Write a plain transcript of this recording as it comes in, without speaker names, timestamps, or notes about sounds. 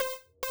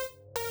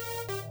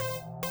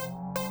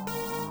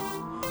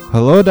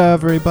Hello to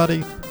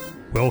everybody.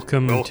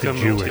 Welcome to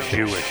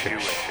Jewish.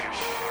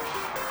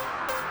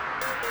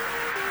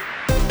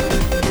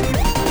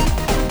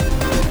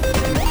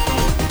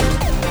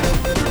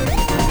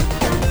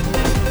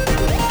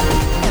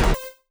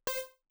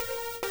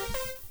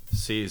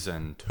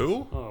 Season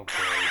 2? Oh boy.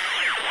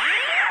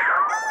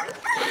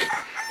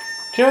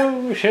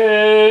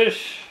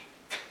 Jewishish.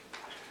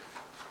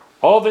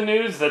 All the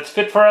news that's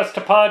fit for us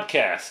to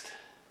podcast.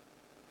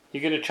 You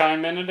gonna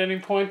chime in at any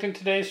point in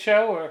today's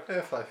show, or?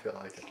 If I feel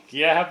like it.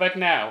 Yeah, how about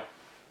now?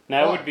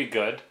 Now What? would be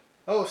good.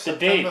 Oh, The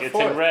September date,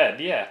 4th, it's in red,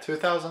 yeah.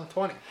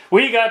 2020.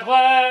 We got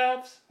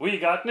laughs, we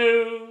got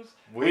news,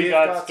 we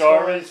got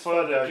stories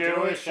for the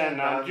Jewish and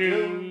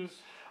non-Jews,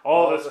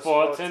 all the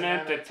sports and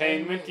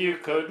entertainment you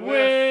could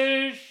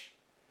wish.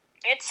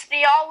 It's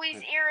the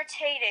always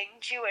irritating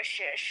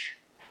Jewishish.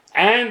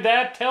 And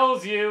that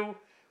tells you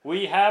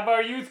we have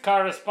our youth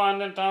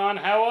correspondent on.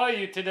 How are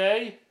you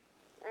today?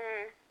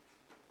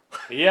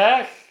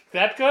 Yeah,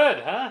 that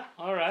good, huh?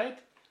 All right.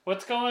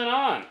 What's going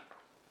on?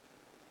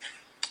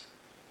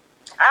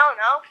 I don't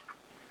know.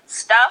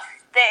 Stuff,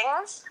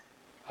 things.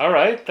 All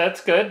right, that's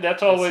good.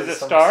 That's always a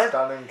start.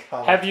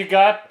 Have you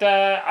got,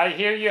 I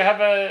hear you have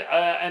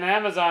an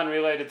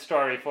Amazon-related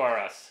story for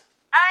us.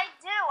 I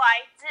do.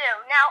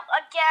 Now,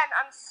 again,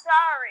 I'm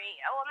sorry.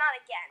 Well, not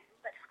again,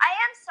 but I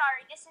am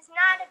sorry. This is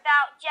not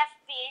about Jeff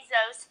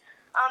Bezos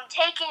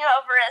taking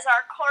over as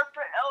our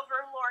corporate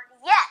overlord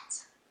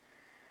yet.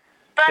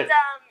 But,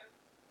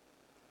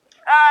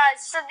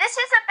 so this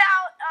is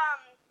about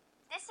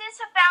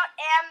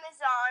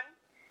Amazon,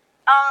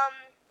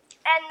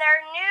 and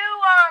their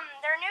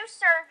new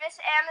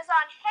service,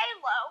 Amazon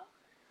Halo,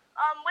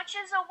 which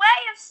is a way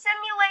of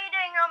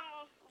simulating,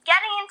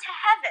 getting into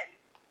heaven.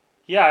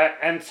 Yeah,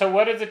 and so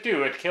what does it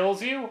do? It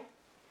kills you?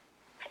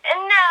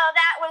 No,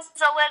 that was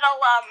a little,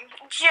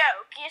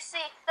 joke. You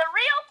see, the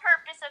real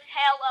purpose of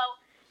Halo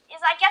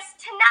is, I guess,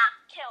 to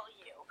not kill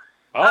you.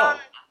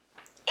 Oh.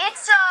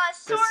 It's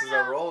This is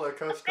a roller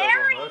coaster of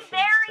very, emotions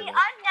very today.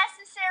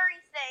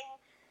 unnecessary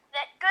thing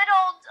that good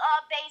old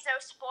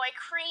Bezos boy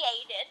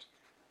created.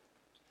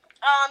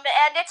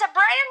 And it's a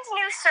brand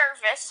new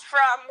service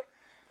from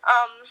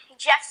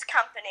Jeff's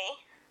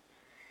company.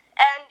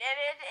 And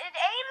it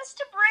aims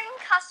to bring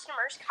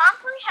customers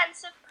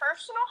comprehensive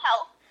personal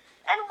health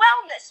and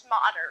wellness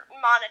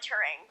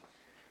monitoring.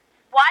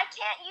 Why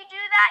can't you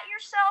do that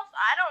yourself?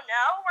 I don't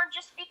know. We're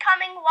just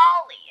becoming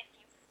WALL-E, if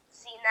you've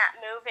seen that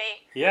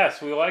movie.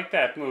 Yes, we like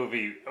that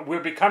movie.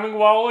 We're becoming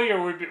WALL-E,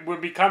 or we're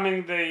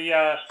becoming the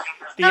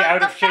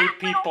out-of-shape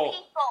people?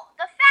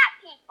 The fat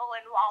people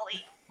in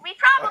WALL-E. We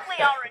probably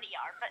already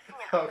are, but, you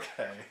know.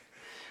 Okay.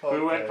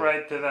 We went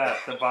right to that,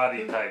 the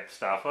body type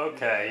stuff.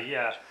 Okay,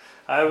 yeah.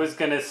 I was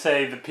going to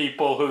say the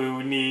people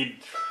who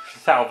need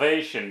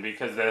salvation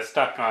because they're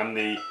stuck on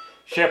the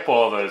ship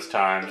all those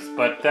times,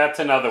 but that's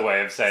another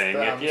way of saying it,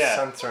 I'm yeah.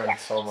 censoring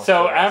so much.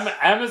 So words.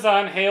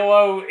 Amazon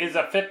Halo is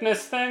a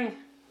fitness thing?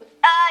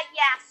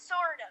 Yeah,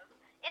 sort of.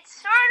 It's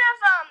sort of,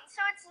 so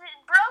it's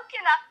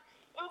broken up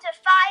into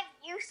 5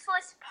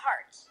 useless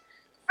parts.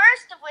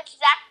 First of which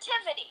is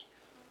activity.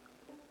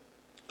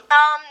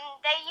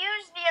 They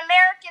use the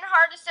American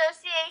Heart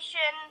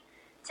Association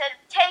to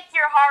take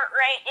your heart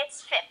rate.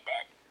 It's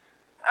Fitbit.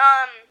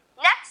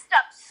 Next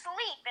up,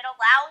 sleep. It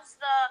allows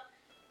the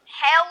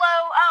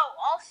Halo. Oh,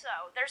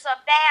 also, there's a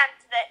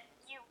band that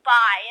you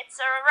buy. It's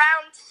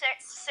around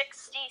 $60,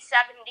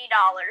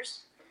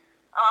 $70.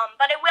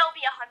 But it will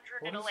be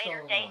 $100 at a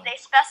later date. They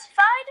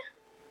specified.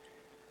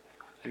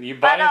 And you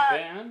buy a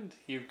band?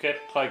 You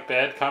get, like,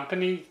 Bad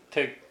Company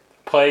to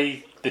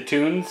play the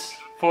tunes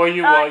for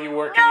you while you're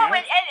working out? No,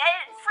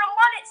 from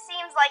what it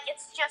seems like,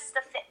 it's just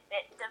a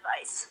Fitbit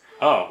device.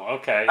 Oh,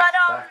 okay. But,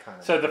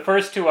 So the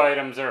first 2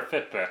 items are a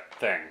Fitbit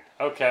thing.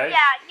 Okay.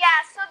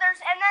 Yeah, so there's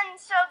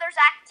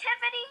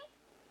activity,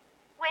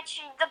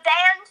 which the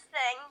band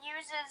thing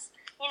uses,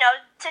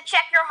 to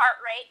check your heart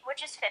rate,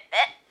 which is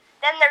Fitbit.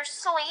 Then there's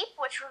sleep,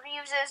 which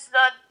uses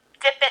the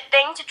Fitbit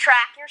thing to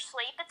track your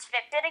sleep. It's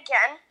Fitbit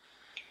again.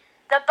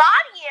 The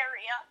body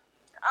area,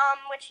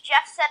 which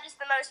Jeff said is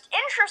the most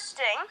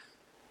interesting,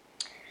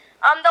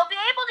 they'll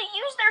be able to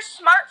use their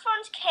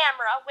smartphone's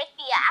camera with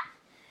the app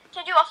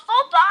to do a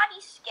full body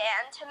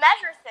scan to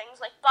measure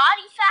things like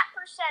body fat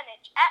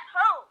percentage at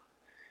home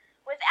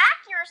with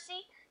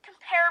accuracy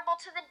comparable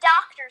to the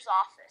doctor's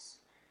office.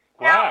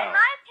 Wow. Now, in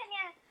my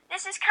opinion,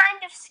 this is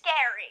kind of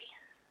scary.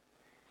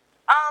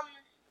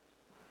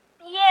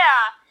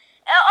 Yeah.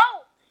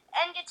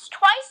 And it's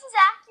twice as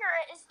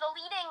accurate as the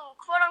leading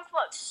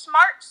quote-unquote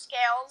smart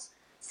scales,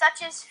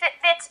 such as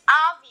Fitbit's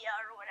Avia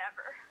or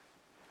whatever.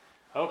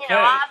 Okay.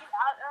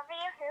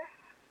 Avia.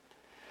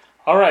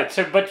 All right,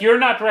 but you're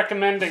not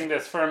recommending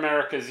this for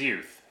America's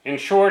youth. In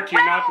short,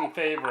 you're not in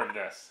favor of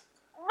this.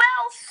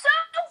 Well, so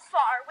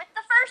far, with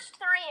the first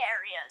 3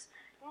 areas,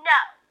 no,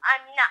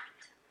 I'm not.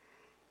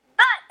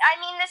 But,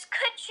 this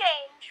could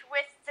change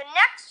with the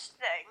next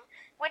thing,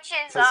 which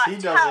is, Because he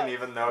doesn't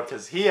even know,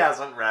 because he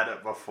hasn't read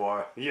it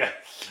before. Yes.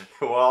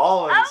 We're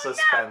all in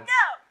suspense.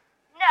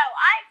 No,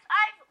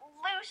 I've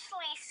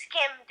loosely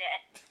skimmed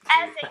it.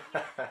 as a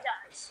youth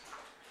does.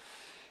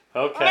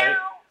 Okay.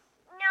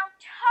 Now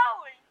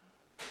tone,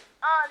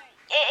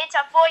 it's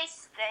a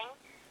voice thing.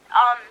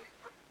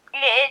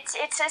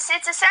 It's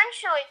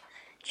essentially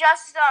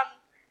just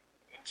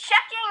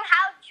checking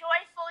how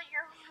joyful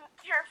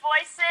your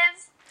voice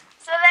is,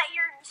 so that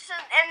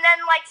and then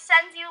like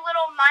sends you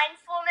little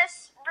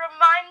mindfulness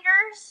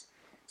reminders,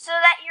 so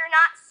that you're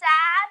not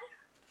sad.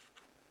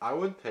 I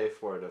would pay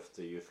for it if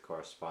the youth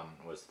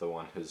correspondent was the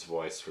one whose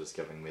voice was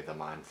giving me the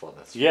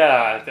mindfulness.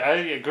 Yeah, I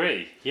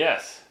agree.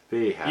 Yes.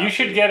 Be happy. You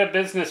should get a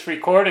business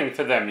recording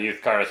for them,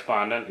 youth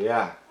correspondent.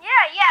 Yeah.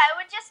 Yeah, it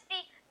would just be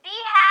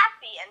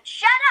happy and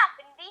shut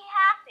up and be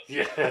happy.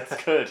 Yeah,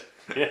 that's good.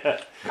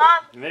 Yeah.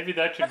 Maybe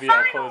that should the be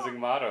our final- closing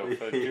motto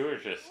for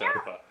Georgia so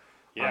far.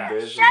 Yeah.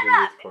 Days of Shut the youth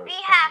up and be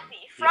correspondent.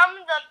 happy from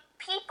the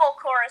people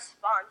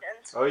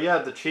correspondent. Oh yeah,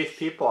 the chief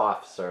people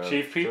officer.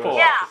 Chief People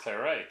Yeah. Officer,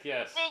 right,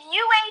 yes. The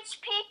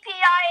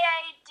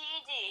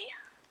UHPPIADD.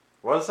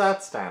 What does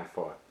that stand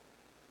for?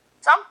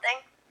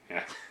 Something.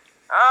 Yeah.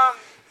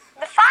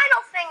 The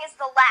final thing is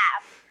the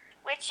lab,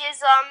 which is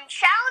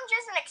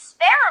challenges and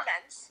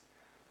experiments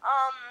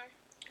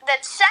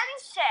that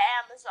sends to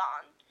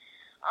Amazon.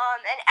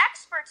 And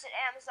experts at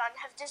Amazon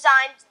have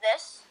designed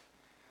this.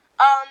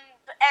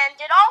 And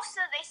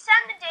they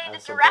send the data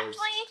As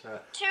directly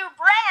opposed to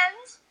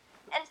brands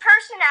and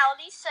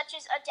personalities such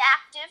as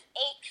Adaptive,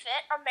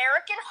 8Fit,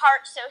 American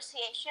Heart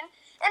Association,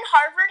 and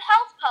Harvard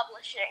Health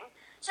Publishing,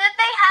 so that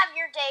they have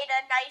your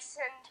data nice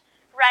and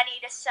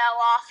ready to sell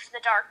off the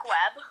dark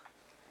web.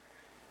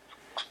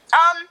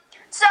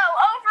 So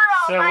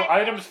overall, So my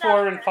items opinion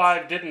 4 of and this-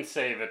 5 didn't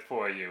save it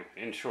for you,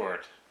 in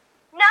short.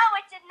 No,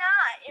 it did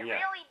not. It Yeah.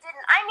 really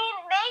didn't. I mean,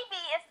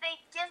 maybe if they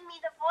give me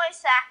the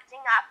voice acting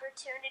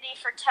opportunity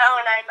for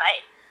Tone, I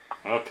might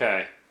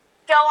Okay.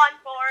 go on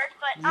board.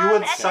 But You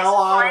would at sell this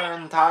out point,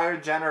 an entire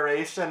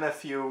generation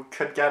if you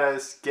could get a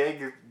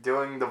gig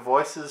doing the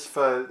voices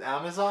for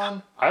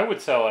Amazon? I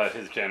would sell out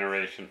his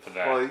generation for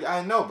that. Well,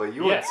 I know, but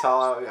you Yeah. would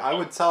sell out. I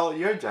would sell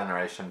your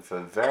generation for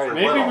very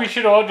Maybe little. we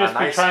should all just A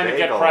be nice trying to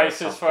get bagel or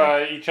prices for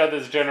something. each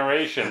other's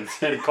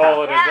generations and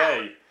call it a Yeah.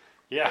 day.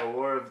 The Yeah.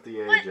 War of the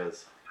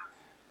Ages.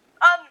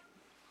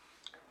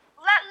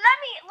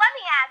 let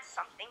me add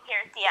something here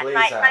at the end. Please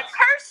My ask.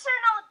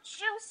 personal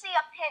juicy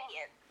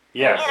opinion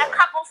Yes. in a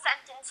couple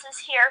sentences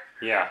here.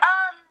 Yeah.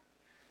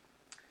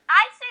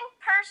 I think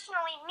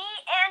personally, me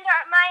and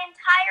my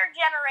entire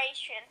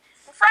generation,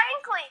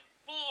 frankly,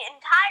 the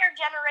entire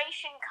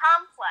generation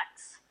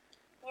complex,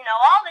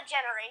 all the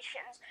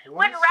generations,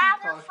 What would is he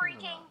rather talking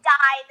freaking about?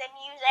 die than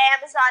use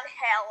Amazon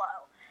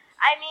Halo.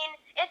 I mean,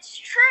 it's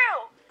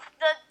true.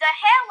 The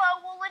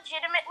Halo will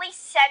legitimately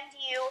send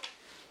you,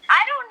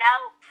 I don't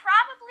know,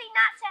 probably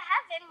not to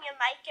heaven. You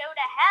might go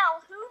to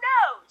hell. Who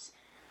knows?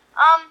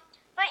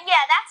 But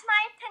yeah, that's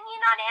my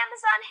opinion on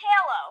Amazon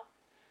Halo.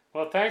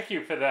 Well, thank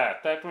you for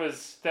that. That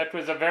was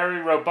a very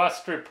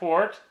robust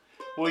report.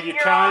 Will you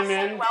You're chime also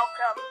in?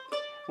 welcome.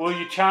 Will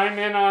you chime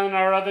in on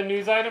our other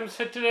news items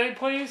for today,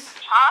 please?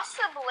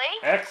 Possibly.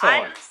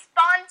 Excellent. I'm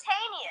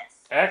spontaneous.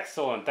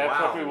 Excellent. That's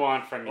what Wow. we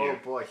want from you. Oh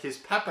boy, he's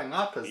pepping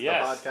up as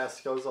Yes. the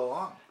podcast goes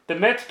along. The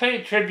Mets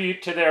paid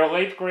tribute to their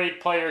late great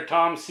player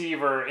Tom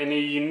Seaver in a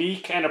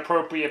unique and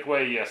appropriate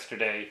way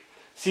yesterday.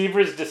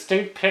 Seaver's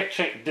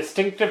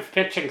distinctive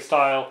pitching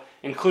style,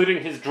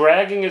 including his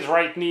dragging his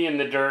right knee in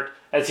the dirt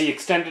as he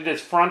extended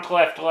his front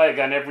left leg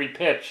on every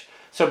pitch.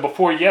 So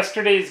before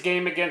yesterday's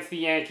game against the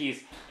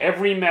Yankees,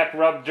 every Met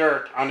rubbed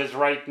dirt on his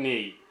right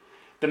knee.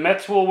 The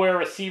Mets will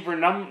wear a Seaver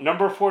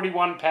number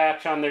 41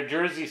 patch on their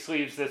jersey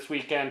sleeves this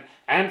weekend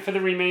and for the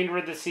remainder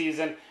of the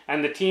season,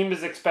 and the team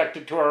is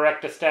expected to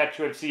erect a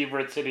statue of Seaver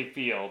at Citi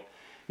Field.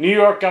 New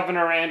York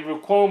Governor Andrew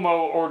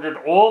Cuomo ordered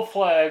all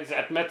flags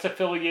at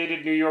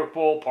Mets-affiliated New York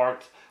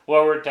ballparks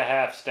lowered to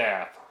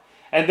half-staff.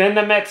 And then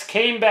the Mets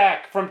came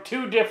back from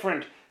two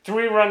different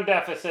 3-run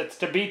deficits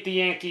to beat the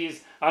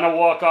Yankees on a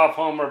walk-off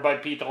homer by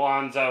Pete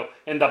Alonso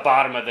in the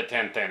bottom of the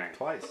 10th inning.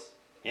 Twice.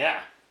 Yeah,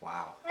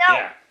 Wow. Now,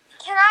 yeah.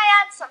 can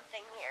I add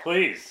something here?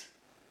 Please.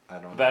 I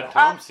don't About know.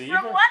 Tom Seaver?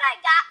 From what I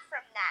got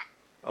from that,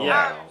 Oh,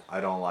 Yeah.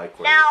 I don't like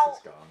where Now- this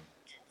is going.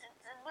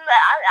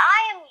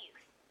 I am youth.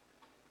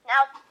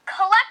 Now,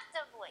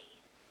 collectively,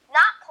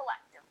 not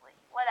collectively,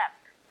 whatever.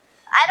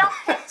 I don't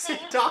think What's the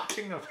he youth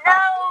talking about?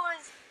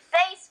 knows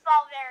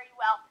baseball very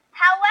well.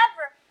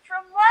 However,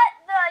 from what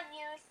the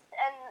youth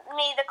and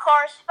me, the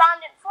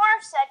correspondent for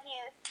said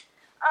youth,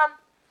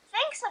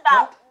 thinks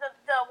about the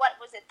what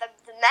was it, the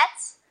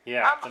Mets?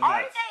 Yeah, the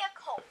Are Mets. they a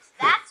cult?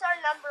 That's our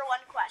number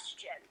one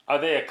question. Are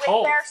they a With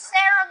cult? their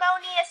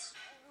ceremonious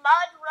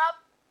mud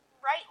rub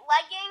right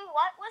legging,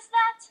 what was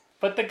that?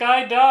 But the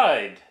guy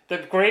died. The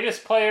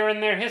greatest player in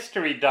their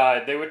history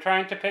died. They were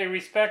trying to pay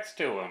respects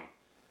to him.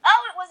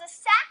 Oh, it was a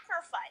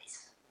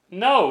sacrifice.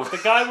 No, the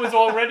guy was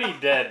already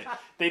dead.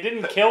 They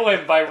didn't kill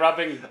him by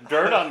rubbing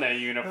dirt on their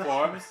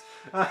uniforms.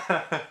 What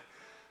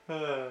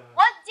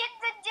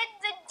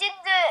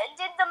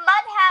did the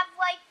mud have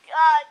like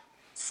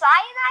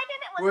cyanide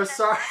in it? We're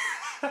sorry.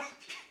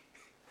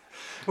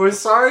 We're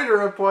sorry to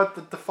report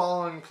that the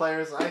following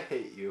players I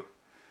hate you.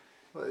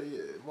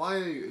 Why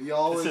you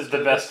always? This is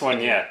the best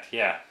one yet.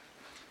 Yeah.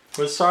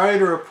 We're sorry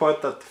to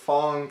report that the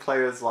following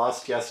players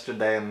lost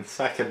yesterday in the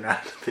second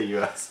round of the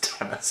U.S.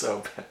 Tennis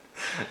Open,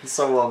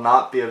 so will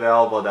not be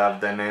available to have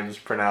their names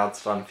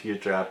pronounced on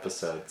future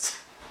episodes.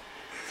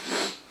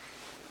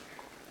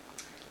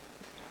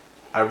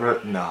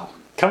 No.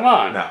 Come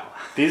on. No.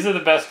 These are the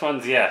best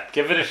ones yet.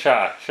 Give it a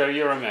shot. Show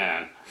you're a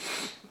man.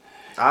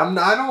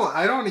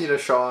 I don't need to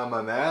show I'm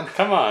a man.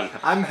 Come on.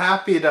 I'm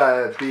happy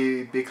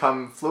to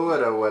become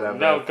fluid or whatever.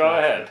 No, go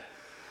ahead.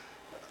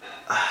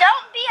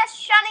 Don't be a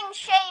shunning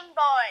shame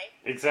boy.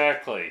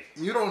 Exactly.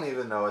 You don't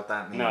even know what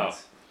that means. No.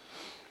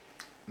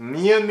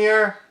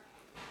 Miomir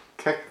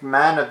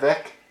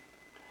Kekmanovic,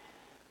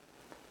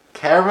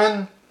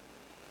 Karen,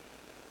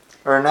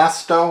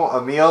 Ernesto,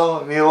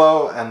 Emil,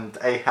 Milo, and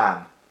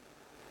Aham.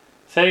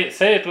 Say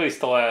at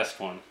least the last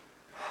one.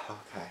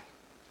 Okay.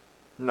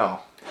 No.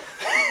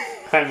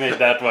 I made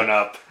that one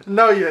up.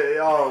 No,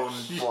 oh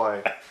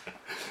boy.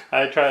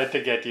 I tried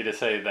to get you to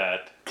say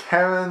that.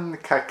 Karen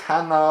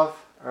Kakanov,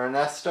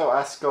 Ernesto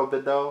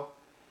Escobedo,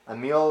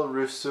 Emil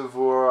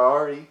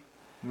Rusuvori,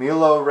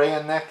 Milo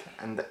Rayanek,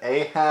 and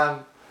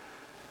Aham.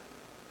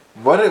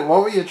 What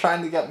were you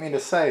trying to get me to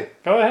say?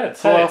 Go ahead,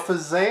 say it.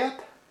 Folofizayat?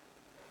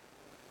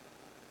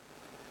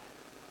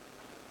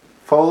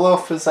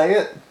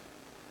 Folofizayat?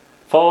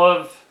 Full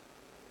of...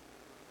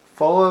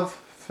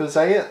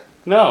 Folofizayat?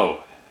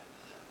 No.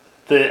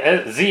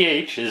 The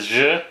ZH is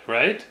J,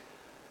 right?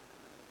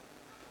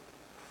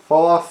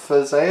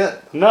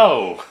 Folofizayat?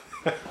 No.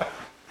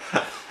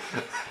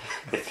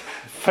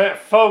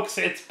 Folks,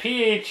 it's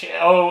Polofzhait.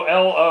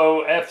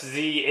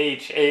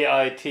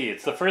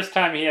 It's the first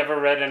time he ever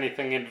read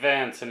anything in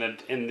advance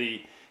in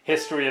the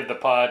history of the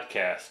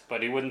podcast,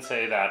 but he wouldn't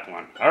say that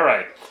one. All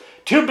right.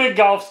 2 big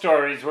golf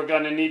stories we're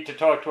going to need to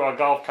talk to our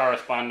golf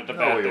correspondent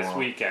about this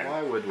weekend.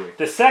 Why would we?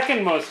 The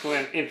second most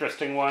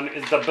interesting one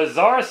is the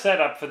bizarre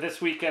setup for this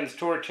weekend's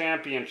Tour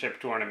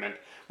Championship tournament,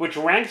 which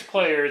ranks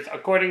players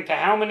according to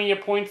how many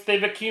points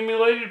they've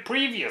accumulated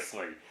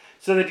previously,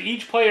 so that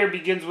each player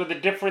begins with a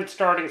different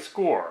starting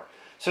score.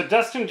 So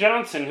Dustin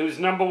Johnson, who's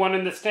number 1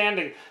 in the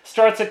standing,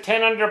 starts at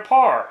 10 under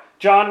par.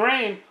 John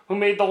Rahm, who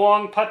made the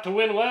long putt to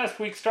win last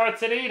week,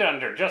 starts at 8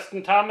 under.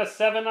 Justin Thomas,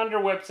 7 under.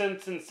 Webb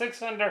Simpson,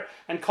 6 under.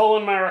 And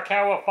Colin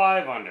Morikawa,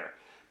 5 under.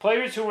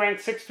 Players who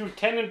ranked 6 through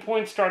 10 in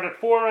points start at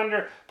 4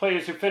 under.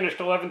 Players who finished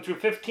 11 through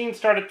 15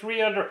 start at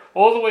 3 under,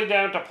 all the way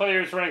down to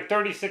players ranked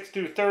 36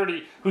 through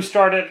 30 who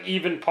start at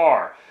even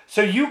par.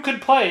 So you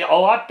could play a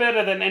lot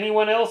better than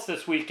anyone else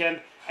this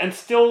weekend and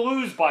still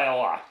lose by a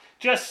lot.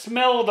 Just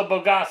smell the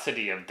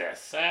bogosity of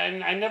this.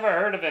 And I never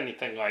heard of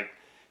anything like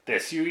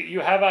this.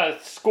 You have a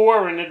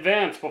score in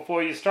advance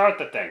before you start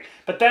the thing.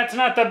 But that's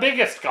not the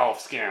biggest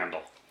golf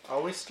scandal.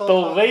 Are we still The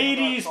talking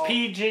Ladies about golf?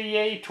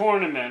 PGA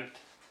Tournament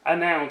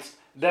announced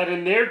that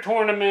in their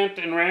tournament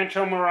in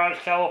Rancho Mirage,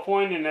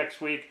 California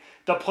next week,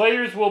 the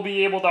players will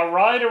be able to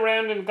ride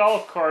around in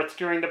golf carts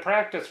during the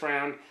practice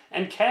round,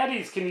 and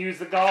caddies can use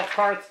the golf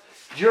carts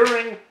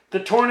during the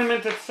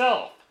tournament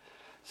itself.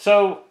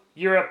 So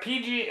you're a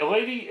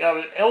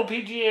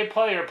LPGA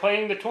player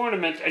playing the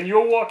tournament, and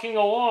you're walking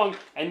along,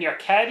 and your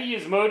caddy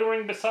is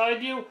motoring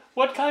beside you.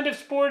 What kind of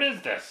sport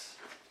is this?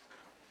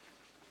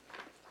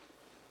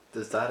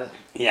 Is that it?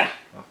 Yeah.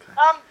 Okay.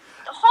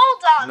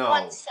 Hold on No.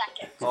 1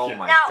 second. Oh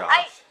my Now,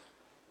 gosh.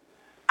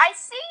 I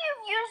see you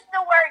used the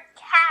word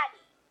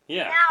caddy.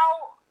 Yeah.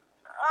 Now,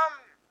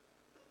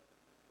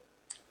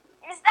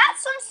 is that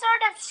some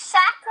sort of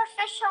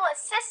sacrificial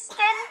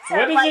assistant?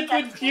 What is like it a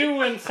with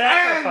you and And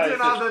sacrifices?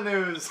 in other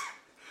news,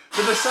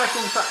 for the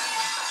second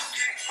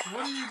time.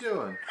 What are you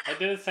doing? I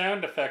did a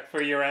sound effect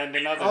for your and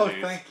in other Oh,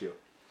 news. thank you.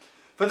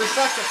 For the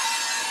second.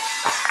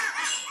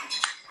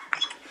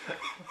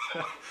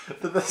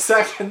 For the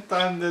second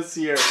time this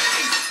year,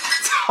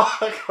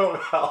 Taco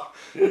Bell.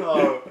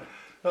 Oh,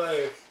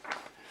 hey.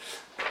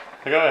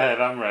 Go ahead,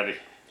 I'm ready.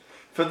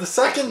 For the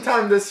second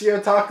time this year,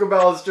 Taco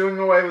Bell is doing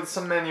away with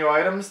some menu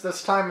items.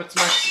 This time it's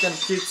Mexican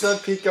pizza,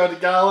 Pico de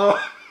Gallo.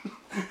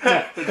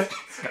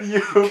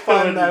 You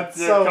find that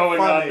They're so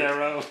going on funny.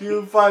 their own.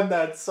 You find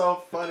that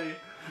so funny.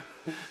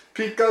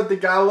 Pico de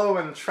Gallo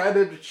and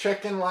shredded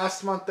chicken.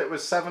 Last month it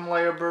was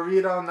 7-layer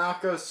burrito,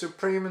 Naco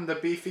Supreme, and the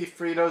beefy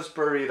Fritos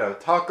burrito.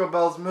 Taco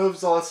Bell's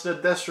moves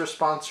elicited this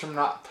response from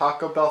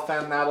Taco Bell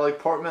fan Natalie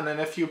Portman, and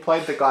if you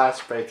played the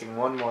glass breaking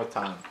one more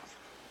time.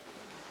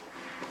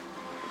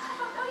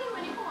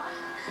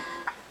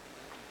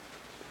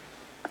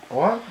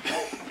 What?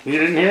 You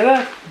didn't hear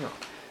that? No.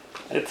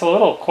 It's a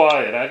little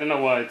quiet. I don't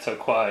know why it's so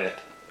quiet.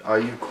 Are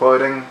you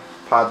quoting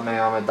Padme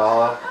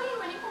Amidala?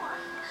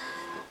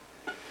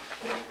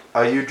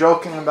 Are you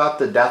joking about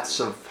the deaths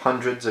of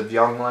hundreds of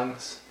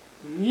younglings?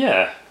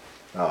 Yeah.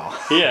 Oh.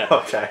 Yeah.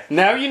 Okay.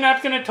 Now you're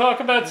not going to talk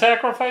about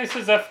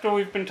sacrifices after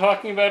we've been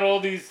talking about all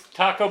these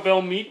Taco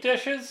Bell meat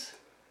dishes?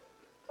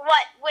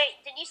 What?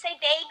 Wait, did you say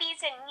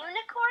babies and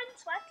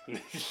unicorns? What?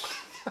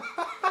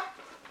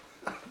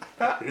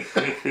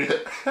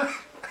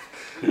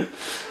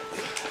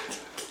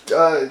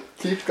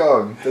 Keep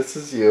going. This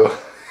is you.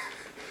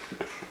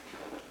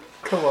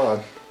 Come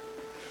on.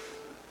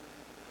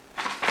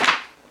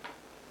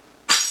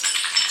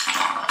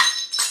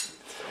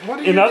 What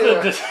are you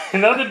doing?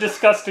 In other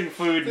disgusting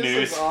food This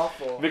news, is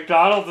awful.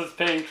 McDonald's is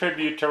paying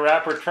tribute to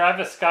rapper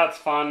Travis Scott's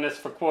fondness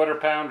for Quarter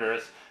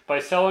Pounders by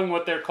selling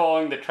what they're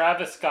calling the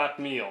Travis Scott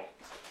Meal.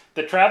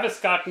 The Travis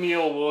Scott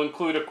Meal will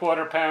include a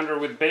Quarter Pounder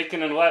with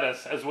bacon and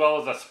lettuce, as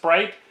well as a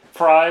Sprite,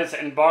 fries,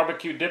 and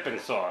barbecue dipping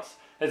sauce,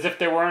 as if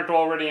there weren't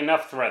already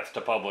enough threats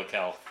to public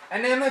health.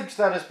 An image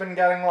that has been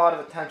getting a lot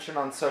of attention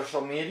on social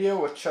media,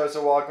 which shows a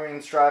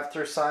Walgreens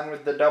drive-thru sign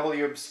with the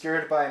W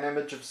obscured by an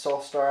image of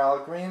Soulstar Al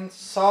Green,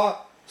 so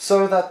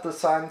that the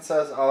sign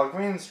says Al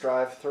Green's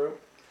drive-thru.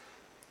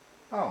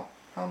 Oh,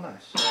 how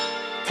nice.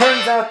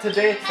 Turns out to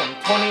date from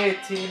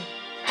 2018,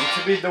 and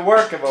to be the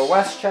work of a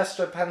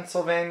Westchester,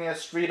 Pennsylvania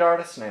street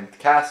artist named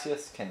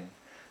Cassius King.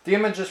 The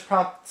images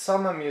prompted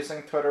some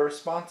amusing Twitter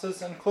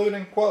responses,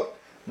 including, quote,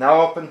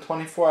 "Now open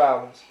 24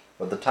 hours,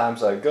 whether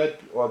times are good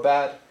or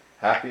bad,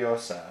 happy or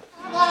sad."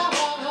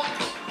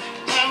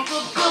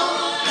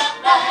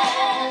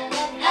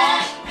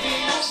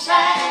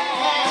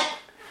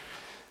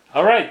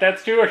 All right,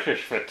 that's Jewishish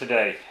for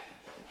today.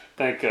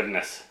 Thank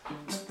goodness.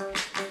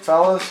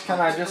 Fellas,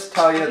 can I just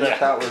tell you that Yeah.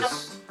 that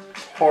was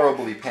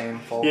horribly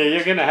painful? Yeah,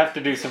 you're gonna have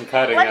to do some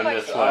cutting What on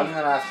was this it? I'm one.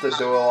 gonna have to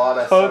do a lot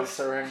of Folks,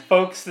 censoring.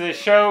 Folks, the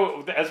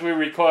show, as we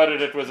recorded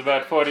it, was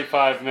about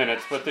 45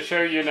 minutes, but the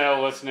show you're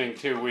now listening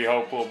to, we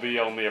hope, will be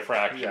only a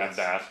fraction Yes. of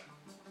that.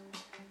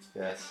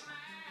 Yes.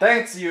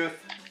 Thanks, youth.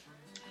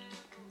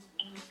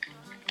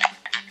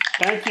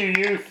 Thank you,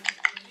 youth.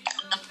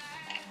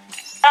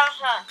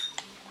 Uh-huh.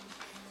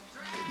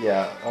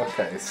 Yeah,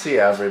 okay. See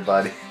ya,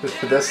 everybody.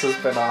 This has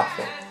been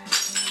awful.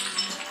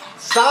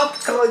 Stop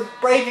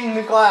breaking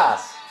the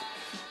glass.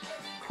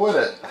 Quit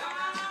it.